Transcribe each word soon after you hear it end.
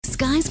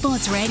Sky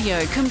Sports Radio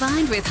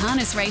combined with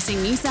Harness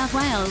Racing New South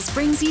Wales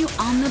brings you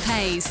On the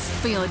Pace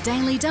for your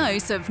daily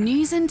dose of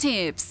news and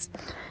tips.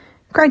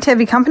 Great to have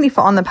your company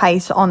for On the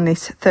Pace on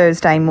this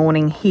Thursday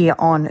morning here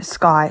on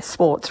Sky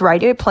Sports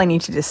Radio. Plenty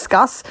to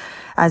discuss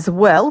as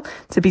well.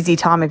 It's a busy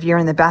time of year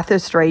in the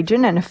Bathurst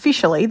region, and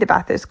officially the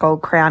Bathurst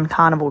Gold Crown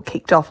Carnival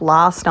kicked off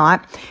last night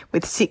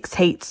with 6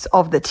 heats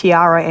of the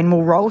Tiara, and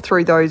we'll roll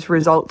through those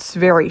results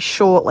very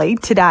shortly.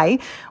 Today,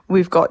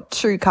 we've got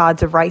 2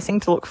 cards of racing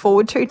to look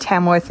forward to.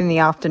 Tamworth in the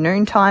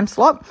afternoon time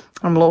slot,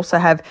 and we'll also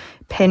have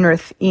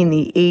Penrith in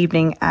the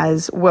evening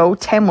as well.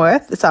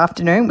 Tamworth this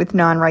afternoon with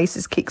 9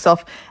 races kicks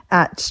off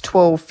at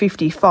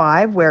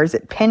 12:55, whereas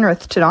at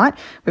Penrith tonight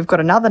we've got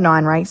another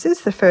 9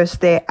 races, the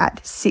first there at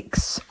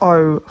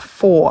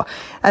 6:04.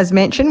 As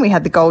mentioned, we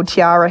had the Gold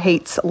Tiara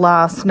heats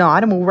last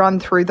night, and we'll run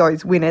through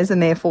those winners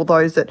and therefore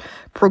those that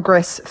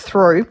progress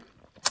through.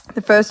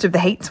 The first of the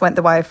heats went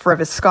the way of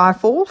Forever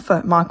Skyfall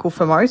for Michael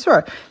Formosa,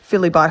 a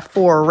filly by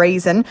For a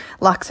Reason.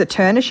 Luxa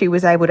Turner, she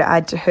was able to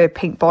add to her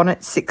Pink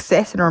Bonnet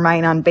success and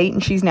remain unbeaten.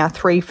 She's now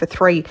 3 for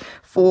 3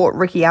 for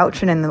Ricky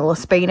Alchin and the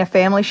Laspina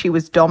family. She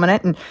was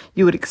dominant, and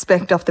you would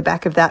expect off the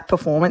back of that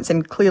performance,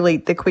 and clearly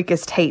the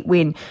quickest heat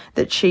win,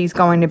 that she's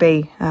going to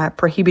be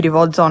prohibitive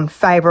odds on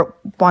favourite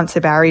once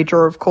a barrier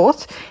draw, of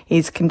course,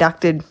 is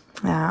conducted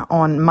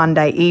on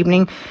Monday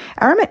evening.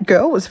 Aramet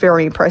Girl was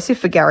very impressive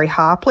for Gary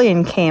Harpley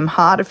and Cam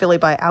Hart, a filly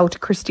by Alta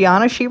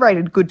Cristiano. She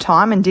rated good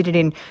time and did it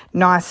in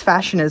nice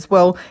fashion as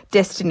well.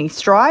 Destiny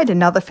Stride,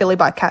 another filly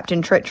by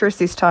Captain Treacherous,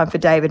 this time for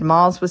David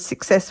Miles, was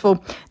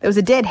successful. There was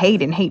a dead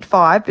heat in Heat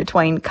 5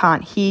 between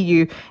Can't Hear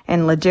You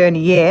and La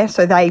Dernière,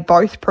 so they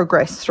both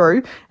progressed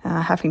through,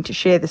 having to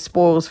share the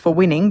spoils for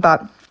winning,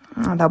 but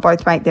they'll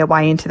both make their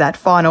way into that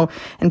final.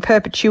 And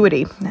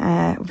Perpetuity,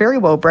 very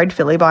well bred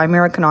filly by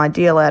American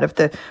Ideal out of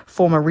the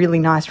former really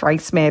nice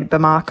race mare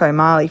Bamako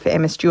Marley for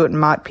Emma Stewart and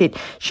Mark Pitt.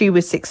 She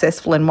was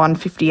successful in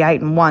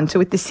 1:58 and 1. So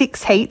with the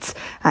 6 heats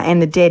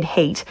and the dead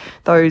heat,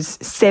 those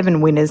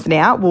 7 winners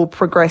now will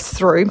progress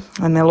through,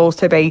 and there'll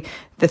also be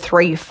the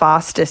 3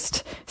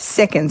 fastest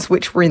seconds,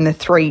 which were in the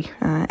 3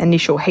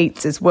 initial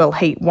heats as well.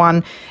 Heat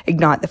 1,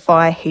 Ignite the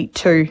Fire. Heat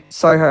 2,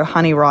 Soho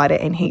Honey Rider.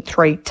 And Heat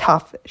 3,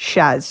 Tough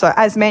Shaz. So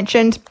as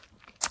mentioned,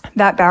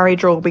 that barrier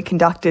draw will be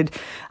conducted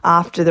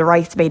after the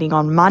race meeting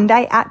on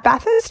Monday at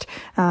Bathurst.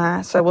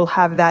 So we'll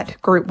have that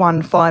Group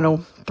 1 final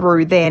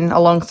through then,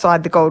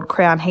 alongside the Gold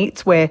Crown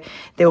heats, where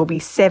there will be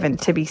 7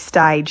 to be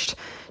staged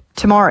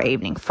tomorrow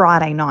evening,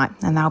 Friday night,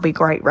 and they'll be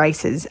great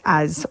races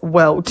as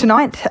well.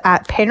 Tonight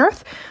at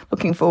Penrith,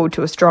 looking forward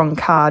to a strong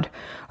card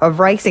of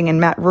racing, and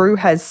Mat Rue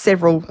has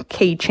several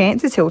key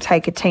chances. He'll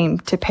take a team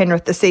to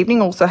Penrith this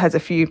evening, also has a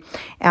few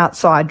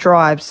outside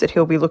drives that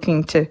he'll be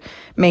looking to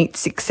meet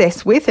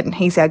success with, and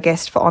he's our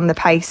guest for On the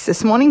Pace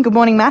this morning. Good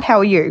morning, Matt. How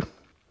are you?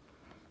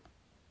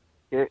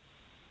 Yeah.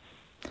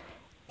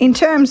 In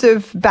terms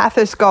of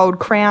Bathurst Gold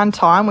Crown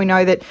time, we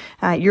know that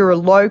you're a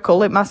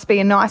local. It must be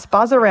a nice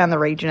buzz around the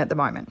region at the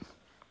moment.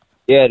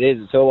 Yeah, it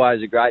is. It's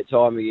always a great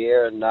time of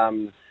year,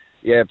 and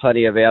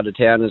plenty of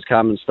out-of-towners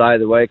come and stay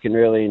the week and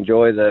really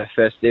enjoy the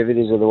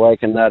festivities of the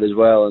week and that as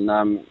well. And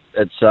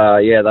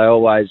they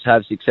always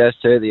have success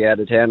too, the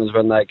out-of-towners,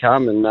 when they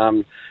come,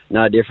 and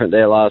no different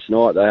there last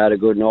night. They had a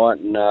good night,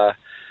 and so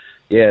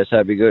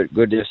it'd be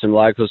good if some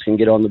locals can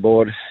get on the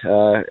board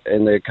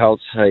in the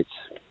Colts heats.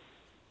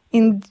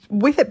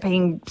 With it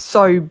being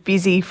so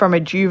busy from a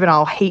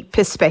juvenile heat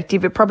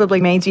perspective, it probably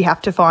means you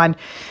have to find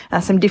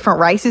some different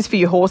races for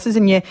your horses,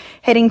 and you're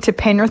heading to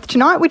Penrith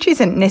tonight, which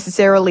isn't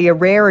necessarily a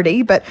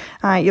rarity, but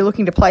you're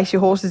looking to place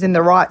your horses in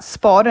the right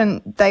spot,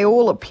 and they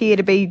all appear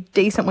to be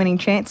decent winning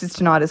chances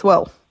tonight as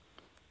well.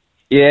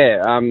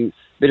 Yeah,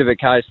 bit of a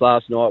case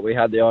last night. We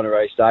had the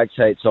honorary stakes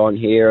heats on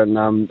here,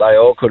 and they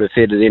all could have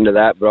fitted into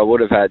that, but I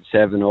would have had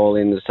 7 all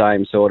in the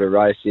same sort of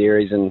race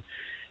series, and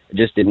it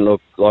just didn't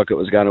look like it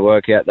was going to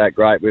work out that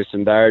great with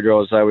some barrier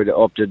draws, so we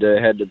opted to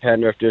head to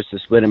Penrith just to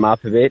split them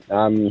up a bit.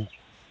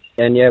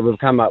 We've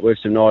come up with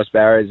some nice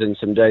barriers and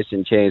some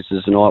decent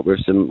chances tonight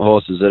with some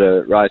horses that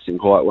are racing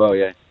quite well,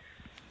 yeah.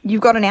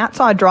 You've got an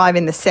outside drive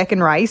in the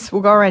second race.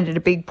 We'll go around at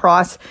a big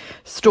price,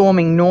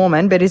 Storming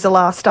Norman, but is a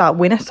last start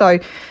winner, so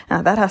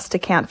that has to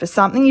count for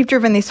something. You've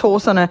driven this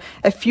horse on a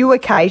few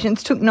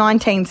occasions, took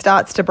 19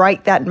 starts to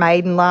break that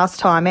maiden last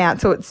time out,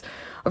 so it's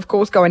of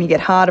course going to get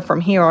harder from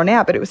here on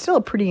out, but it was still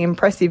a pretty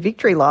impressive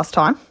victory last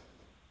time.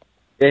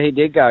 Yeah, he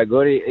did go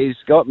good. He's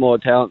got more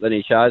talent than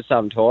he shows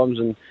sometimes,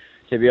 and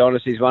to be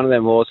honest, he's one of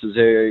them horses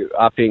who,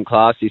 up in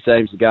class, he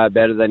seems to go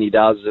better than he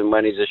does, and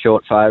when he's a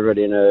short favourite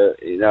in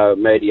a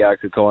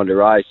mediocre kind of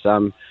race.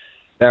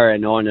 Barrier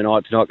 9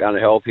 tonight's not going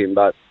to help him,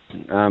 but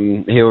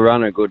he'll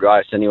run a good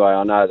race anyway,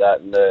 I know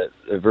that, and the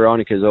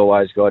Veronica's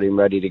always got him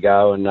ready to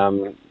go,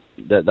 and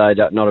that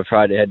they're not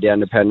afraid to head down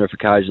to Penrith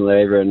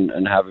occasionally either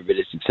and have a bit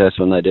of success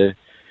when they do.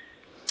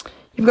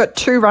 You've got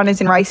 2 runners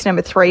in race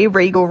number 3,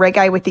 Regal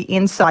Reggae with the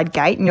inside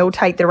gate, and you'll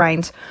take the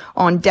reins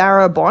on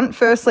Darabont.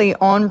 Firstly,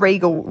 on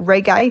Regal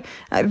Reggae,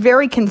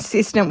 very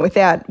consistent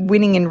without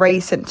winning in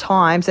recent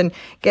times, and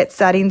gets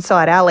that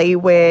inside alley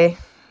where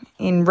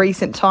in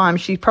recent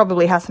times, she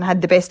probably hasn't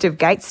had the best of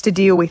gates to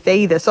deal with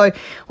either. So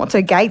what's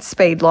her gate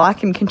speed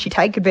like, and can she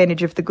take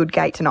advantage of the good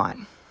gate tonight?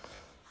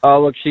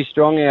 Oh, look, she's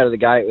strong out of the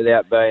gate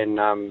without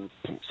being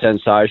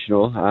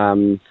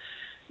sensational.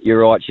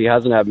 You're right, she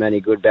hasn't had many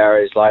good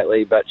barriers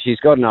lately, but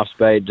she's got enough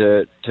speed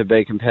to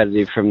be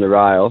competitive from the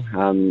rail.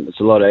 It's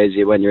a lot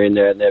easier when you're in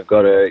there and they've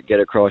got to get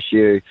across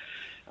you.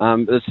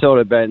 It's sort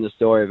of been the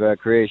story of her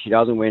career. She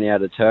doesn't win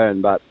out of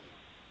turn, but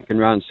can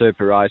run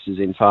super races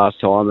in fast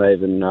time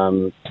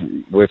even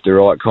with the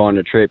right kind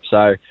of trip.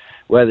 So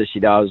whether she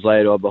does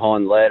lead or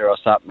behind the leader or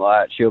something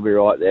like that, she'll be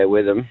right there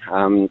with them.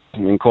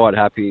 I'm quite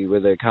happy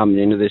with her coming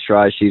into this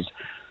race. She's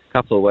a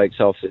couple of weeks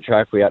off the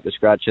track. We had to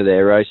scratch her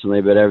there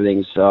recently, but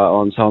everything's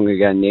on song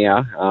again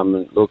now.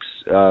 It looks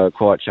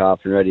quite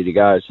sharp and ready to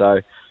go. So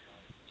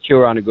she'll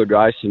run a good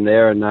race from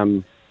there.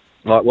 And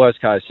like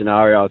worst case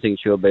scenario, I think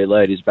she'll be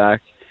leaders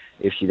back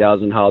if she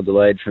doesn't hold the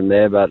lead from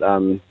there. But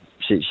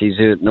she's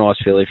a nice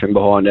filly from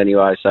behind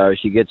anyway. So if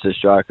she gets a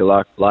stroke of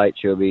luck late,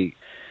 she'll be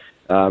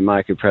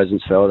make her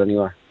presence felt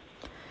anyway.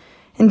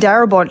 And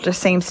Darabont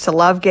just seems to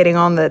love getting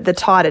on the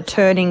tighter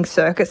turning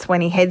circuits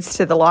when he heads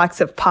to the likes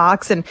of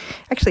Parks, and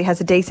actually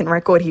has a decent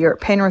record here at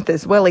Penrith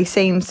as well. He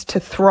seems to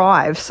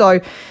thrive.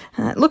 So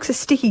it looks a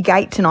sticky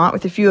gate tonight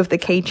with a few of the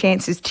key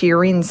chances to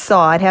your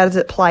inside. How does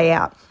it play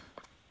out?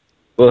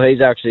 Well,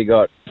 he's actually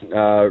got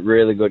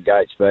really good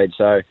gate speed.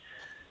 So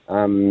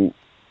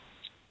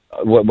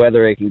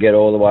whether he can get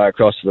all the way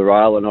across to the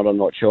rail or not, I'm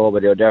not sure,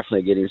 but he'll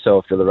definitely get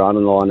himself to the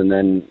running line and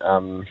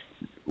then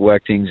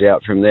work things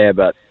out from there.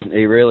 But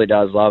he really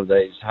does love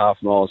these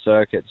half-mile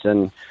circuits,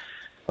 and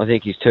I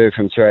think he's 2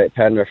 from 3 at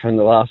Penrith. From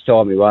the last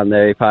time he won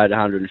there, he paid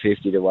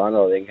 150 to 1,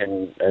 I think,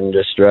 and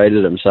just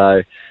streeted him.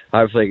 So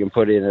hopefully he can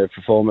put in a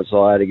performance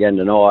like that again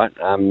tonight.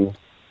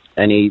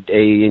 And he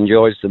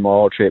enjoys the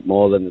mile trip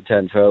more than the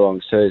 10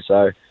 furlongs too.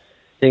 So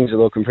things are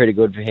looking pretty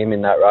good for him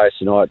in that race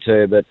tonight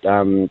too. But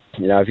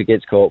if he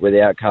gets caught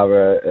without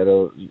cover,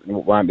 it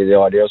won't be the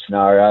ideal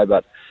scenario.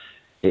 But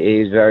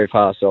he's very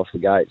fast off the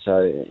gate,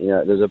 so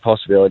there's a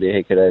possibility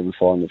he could even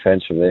find the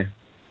fence from there.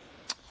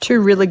 2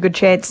 really good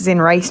chances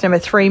in race number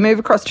 3. Move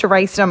across to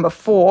race number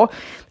 4.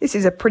 This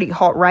is a pretty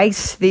hot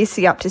race,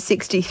 the up to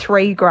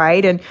 63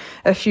 grade, and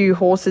a few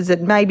horses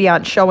that maybe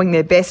aren't showing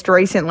their best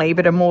recently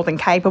but are more than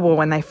capable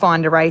when they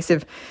find a race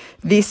of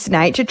this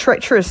nature.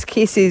 Treacherous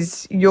Kiss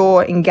is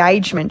your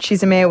engagement.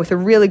 She's a mare with a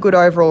really good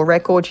overall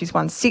record. She's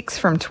won 6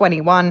 from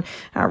 21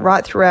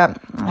 right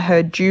throughout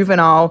her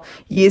juvenile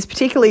years,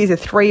 particularly as a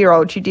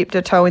 3-year-old. She dipped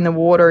her toe in the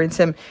water in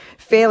some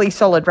fairly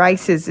solid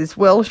races as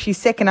well. She's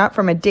second up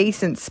from a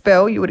decent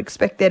spell. You would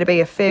expect there to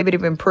be a fair bit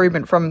of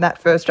improvement from that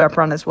first up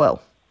run as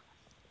well.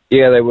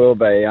 Yeah, there will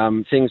be.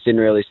 Things didn't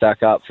really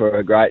stack up for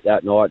her great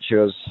that night. She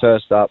was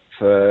first up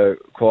for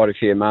quite a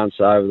few months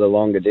over the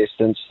longer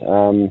distance.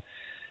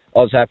 I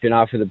was happy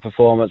enough with the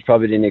performance.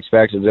 Probably didn't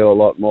expect her to do a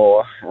lot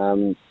more.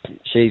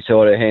 She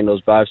sort of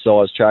handles both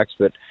sides tracks,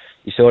 but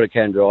you sort of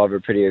can drive her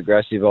pretty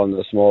aggressive on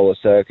the smaller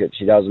circuit.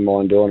 She doesn't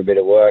mind doing a bit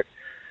of work.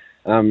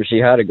 She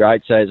had a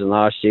great season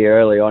last year.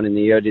 Early on in the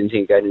year, I didn't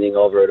think anything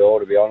of her at all,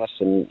 to be honest.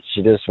 And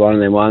she just one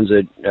of them ones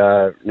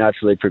that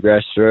naturally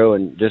progressed through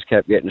and just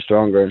kept getting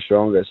stronger and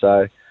stronger.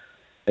 So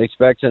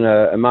expecting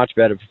a much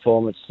better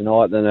performance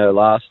tonight than her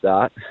last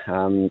start,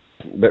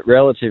 but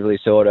relatively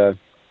sort of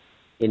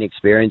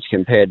inexperienced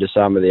compared to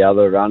some of the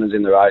other runners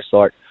in the race.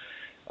 Like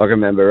I can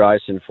remember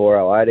racing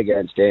 408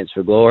 against Dance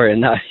for Glory,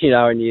 and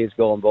in years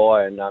gone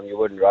by, and you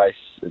wouldn't race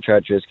the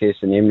Treacherous Kiss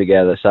and him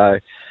together. So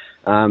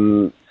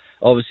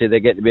obviously they're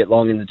getting a bit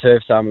long in the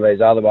tooth, some of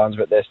these other ones,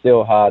 but they're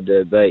still hard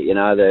to beat.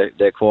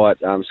 They're quite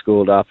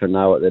schooled up and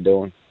know what they're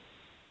doing.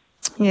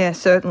 Yeah,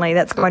 certainly.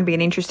 That's going to be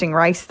an interesting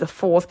race. The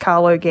 4th,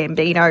 Carlo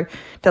Gambino,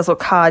 does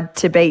look hard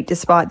to beat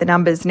despite the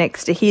numbers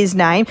next to his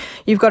name.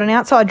 You've got an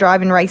outside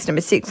drive in race number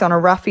 6 on a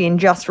roughie and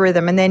Just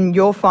Rhythm, and then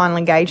your final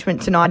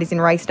engagement tonight is in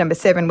race number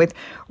 7 with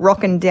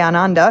Rockin' Down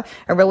Under,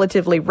 a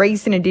relatively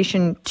recent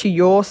addition to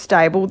your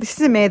stable. This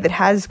is a mare that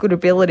has good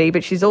ability,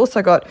 but she's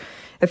also got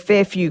a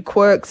fair few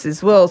quirks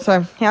as well.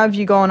 So how have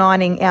you gone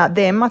ironing out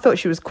them? I thought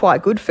she was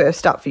quite good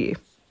first up for you.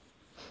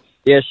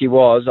 Yeah, she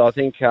was. I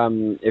think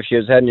if she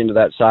was heading into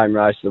that same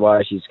race the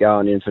way she's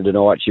going in for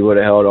tonight, she would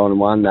have held on and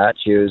won that.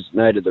 She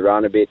needed the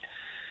run a bit.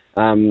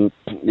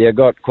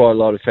 Got quite a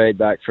lot of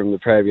feedback from the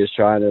previous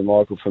trainer,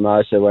 Michael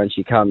Formosa, when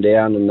she come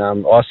down, and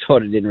I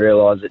sort of didn't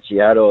realise that she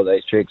had all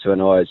these tricks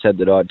when I said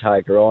that I'd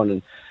take her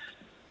on.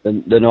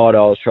 And the night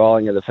I was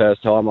trialling her the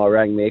first time, I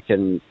rang Mick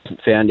and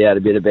found out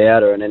a bit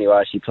about her, and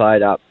anyway, she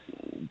played up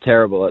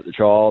terrible at the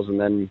trials, and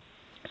then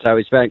so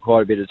we spent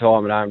quite a bit of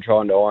time at home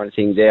trying to iron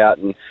things out,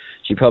 and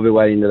she probably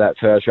went into that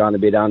first run a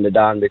bit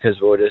underdone because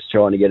we were just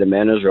trying to get her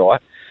manners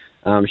right.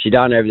 She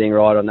done everything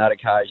right on that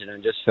occasion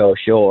and just fell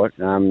short.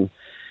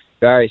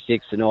 Barrier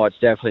 6 tonight's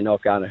definitely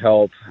not going to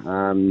help,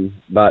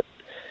 but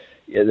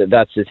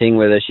that's the thing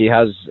with her. She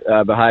has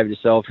behaved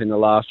herself in the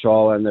last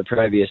trial and the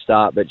previous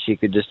start, but she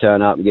could just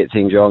turn up and get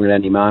things wrong at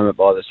any moment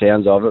by the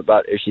sounds of it.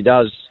 But if she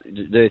does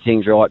do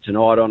things right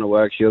tonight on her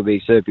work, she'll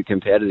be super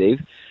competitive.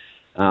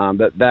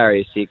 But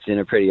barrier 6 in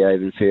a pretty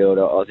even field,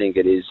 I think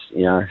it is,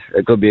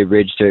 it could be a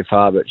bridge too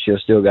far, but she'll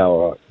still go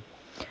all right.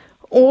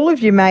 All of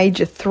your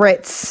major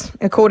threats,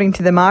 according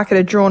to the market,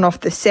 are drawn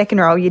off the second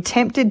row. Are you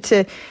tempted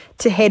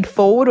to head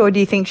forward, or do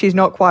you think she's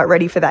not quite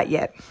ready for that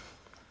yet?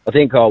 I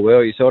think I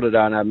will. You sort of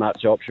don't have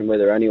much option with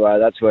her anyway.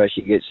 That's where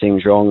she gets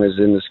things wrong, is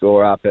in the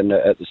score up and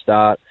at the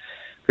start.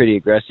 Pretty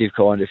aggressive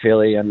kind of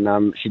filly,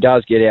 and she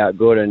does get out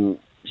good, and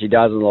she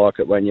doesn't like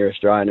it when you're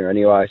Australian her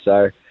anyway,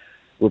 so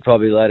we'll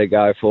probably let her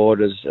go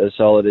forward as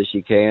solid as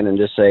she can and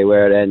just see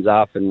where it ends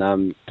up.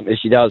 And if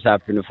she does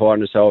happen to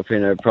find herself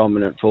in a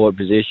prominent forward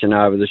position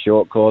over the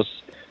short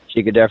course,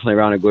 she could definitely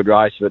run a good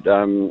race, but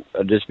it'll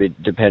just be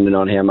dependent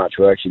on how much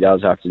work she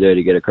does have to do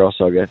to get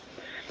across, I guess.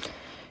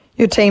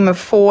 Your team of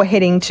 4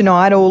 heading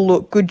tonight all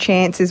look good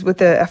chances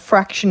with a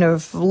fraction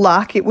of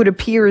luck. It would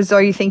appear as though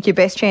you think your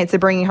best chance of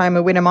bringing home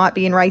a winner might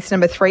be in race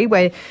number 3,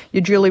 where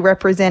you're duly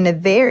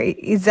represented there.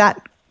 Is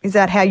that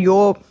how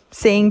you're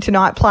seeing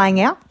tonight playing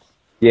out?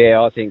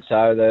 Yeah, I think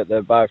so.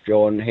 They're both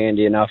drawn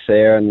handy enough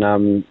there,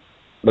 and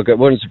look, it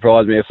wouldn't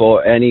surprise me if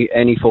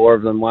any 4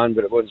 of them won,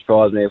 but it wouldn't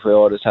surprise me if we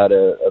all just had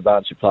a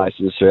bunch of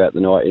places throughout the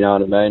night. You know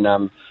what I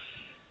mean?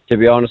 To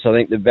be honest, I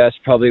think the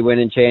best probably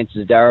winning chance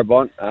is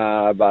Darabont,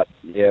 but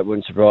yeah, it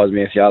wouldn't surprise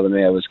me if the other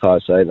mare was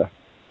close either.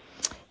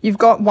 You've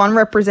got one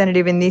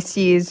representative in this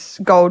year's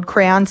Gold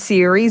Crown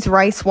Series,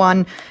 race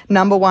 1,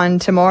 number 1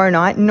 tomorrow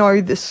night.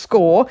 Know the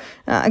score.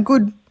 A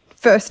good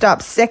first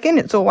up second.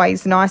 It's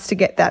always nice to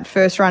get that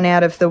first run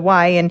out of the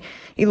way, and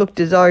he looked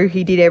as though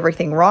he did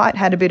everything right,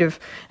 had a bit of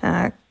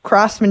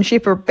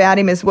craftsmanship about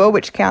him as well,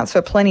 which counts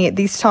for plenty at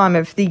this time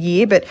of the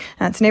year, but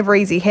it's never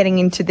easy heading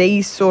into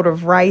these sort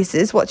of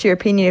races. What's your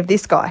opinion of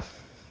this guy?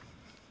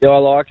 Yeah, I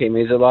like him.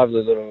 He's a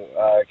lovely little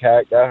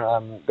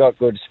character. Got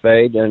good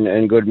speed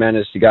and good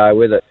manners to go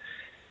with it.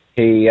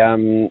 He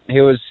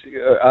was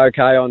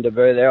okay on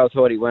debut there. I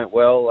thought he went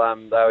well,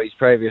 though his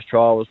previous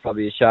trial was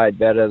probably a shade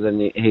better than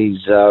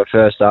his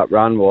first up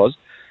run was.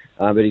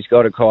 But he's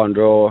got a kind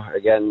draw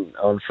again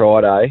on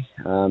Friday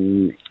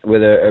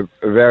with a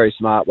very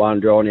smart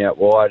one drawn out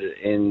wide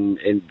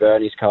in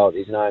Bernie's colt.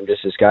 His name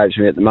just escapes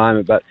me at the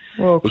moment, but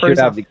he should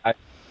have the gate.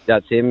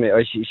 That's him.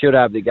 He should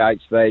have the gate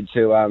speed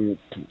to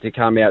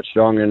come out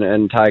strong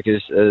and take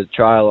a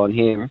trail on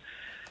him,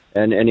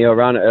 and he'll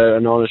run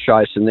an honest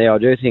race from there. I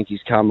do think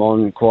he's come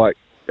on quite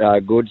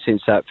good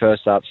since that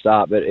first up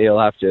start, but he'll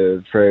have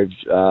to prove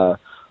a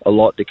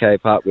lot to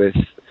keep up with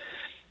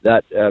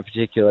that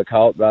particular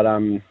colt. But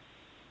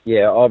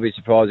yeah, I'll be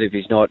surprised if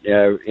he's not,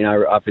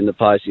 up in the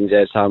placings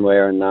there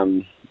somewhere,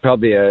 and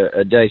probably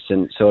a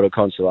decent sort of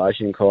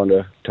consolation kind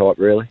of type,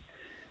 really.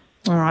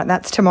 All right,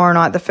 that's tomorrow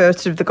night, the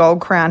first of the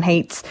Gold Crown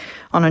heats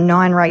on a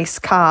 9-race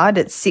card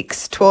at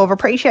 6:12.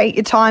 Appreciate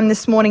your time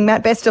this morning,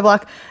 Matt. Best of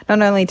luck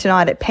not only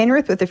tonight at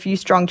Penrith with a few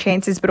strong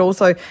chances, but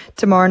also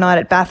tomorrow night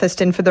at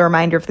Bathurst and for the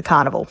remainder of the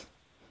carnival.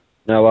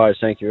 No worries.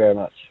 Thank you very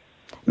much.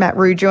 Mat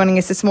Rue joining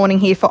us this morning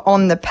here for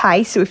On the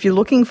Pace. So if you're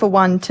looking for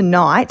one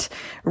tonight,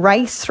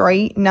 race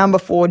 3, number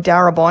 4,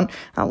 Darabont,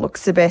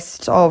 looks the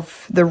best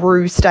of the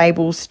Rue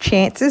stables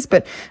chances,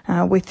 but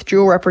with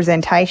dual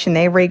representation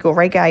there, Regal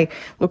Reggae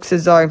looks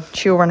as though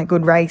she'll run a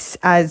good race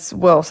as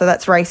well. So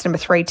that's race number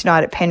 3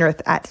 tonight at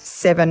Penrith at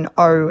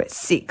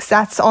 7:06.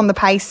 That's On the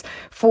Pace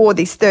for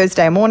this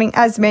Thursday morning.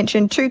 As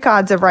mentioned, 2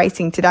 cards of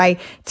racing today,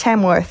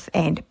 Tamworth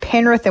and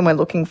Penrith, and we're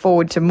looking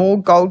forward to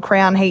more Gold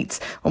Crown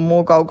heats or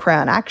more Gold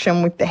Crown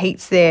action with the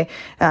heats there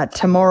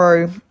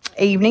tomorrow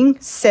evening,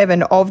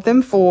 7 of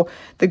them for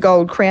the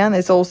Gold Crown.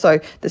 There's also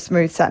the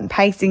Smooth Satin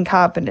Pacing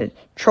Cup and a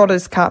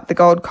Trotters Cup, the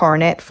Gold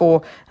Coronet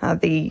for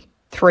the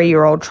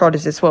 3-year-old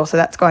trotters as well. So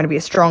that's going to be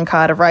a strong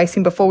card of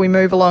racing before we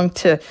move along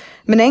to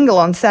Menangle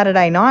on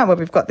Saturday night, where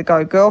we've got the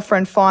Go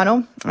Girlfriend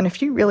final and a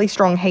few really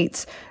strong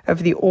heats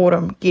of the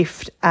Autumn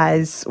Gift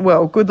as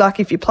well. Good luck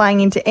if you're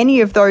playing into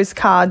any of those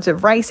cards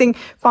of racing.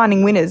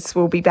 Finding winners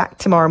will be back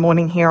tomorrow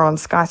morning here on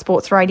Sky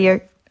Sports Radio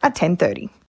at 10:30.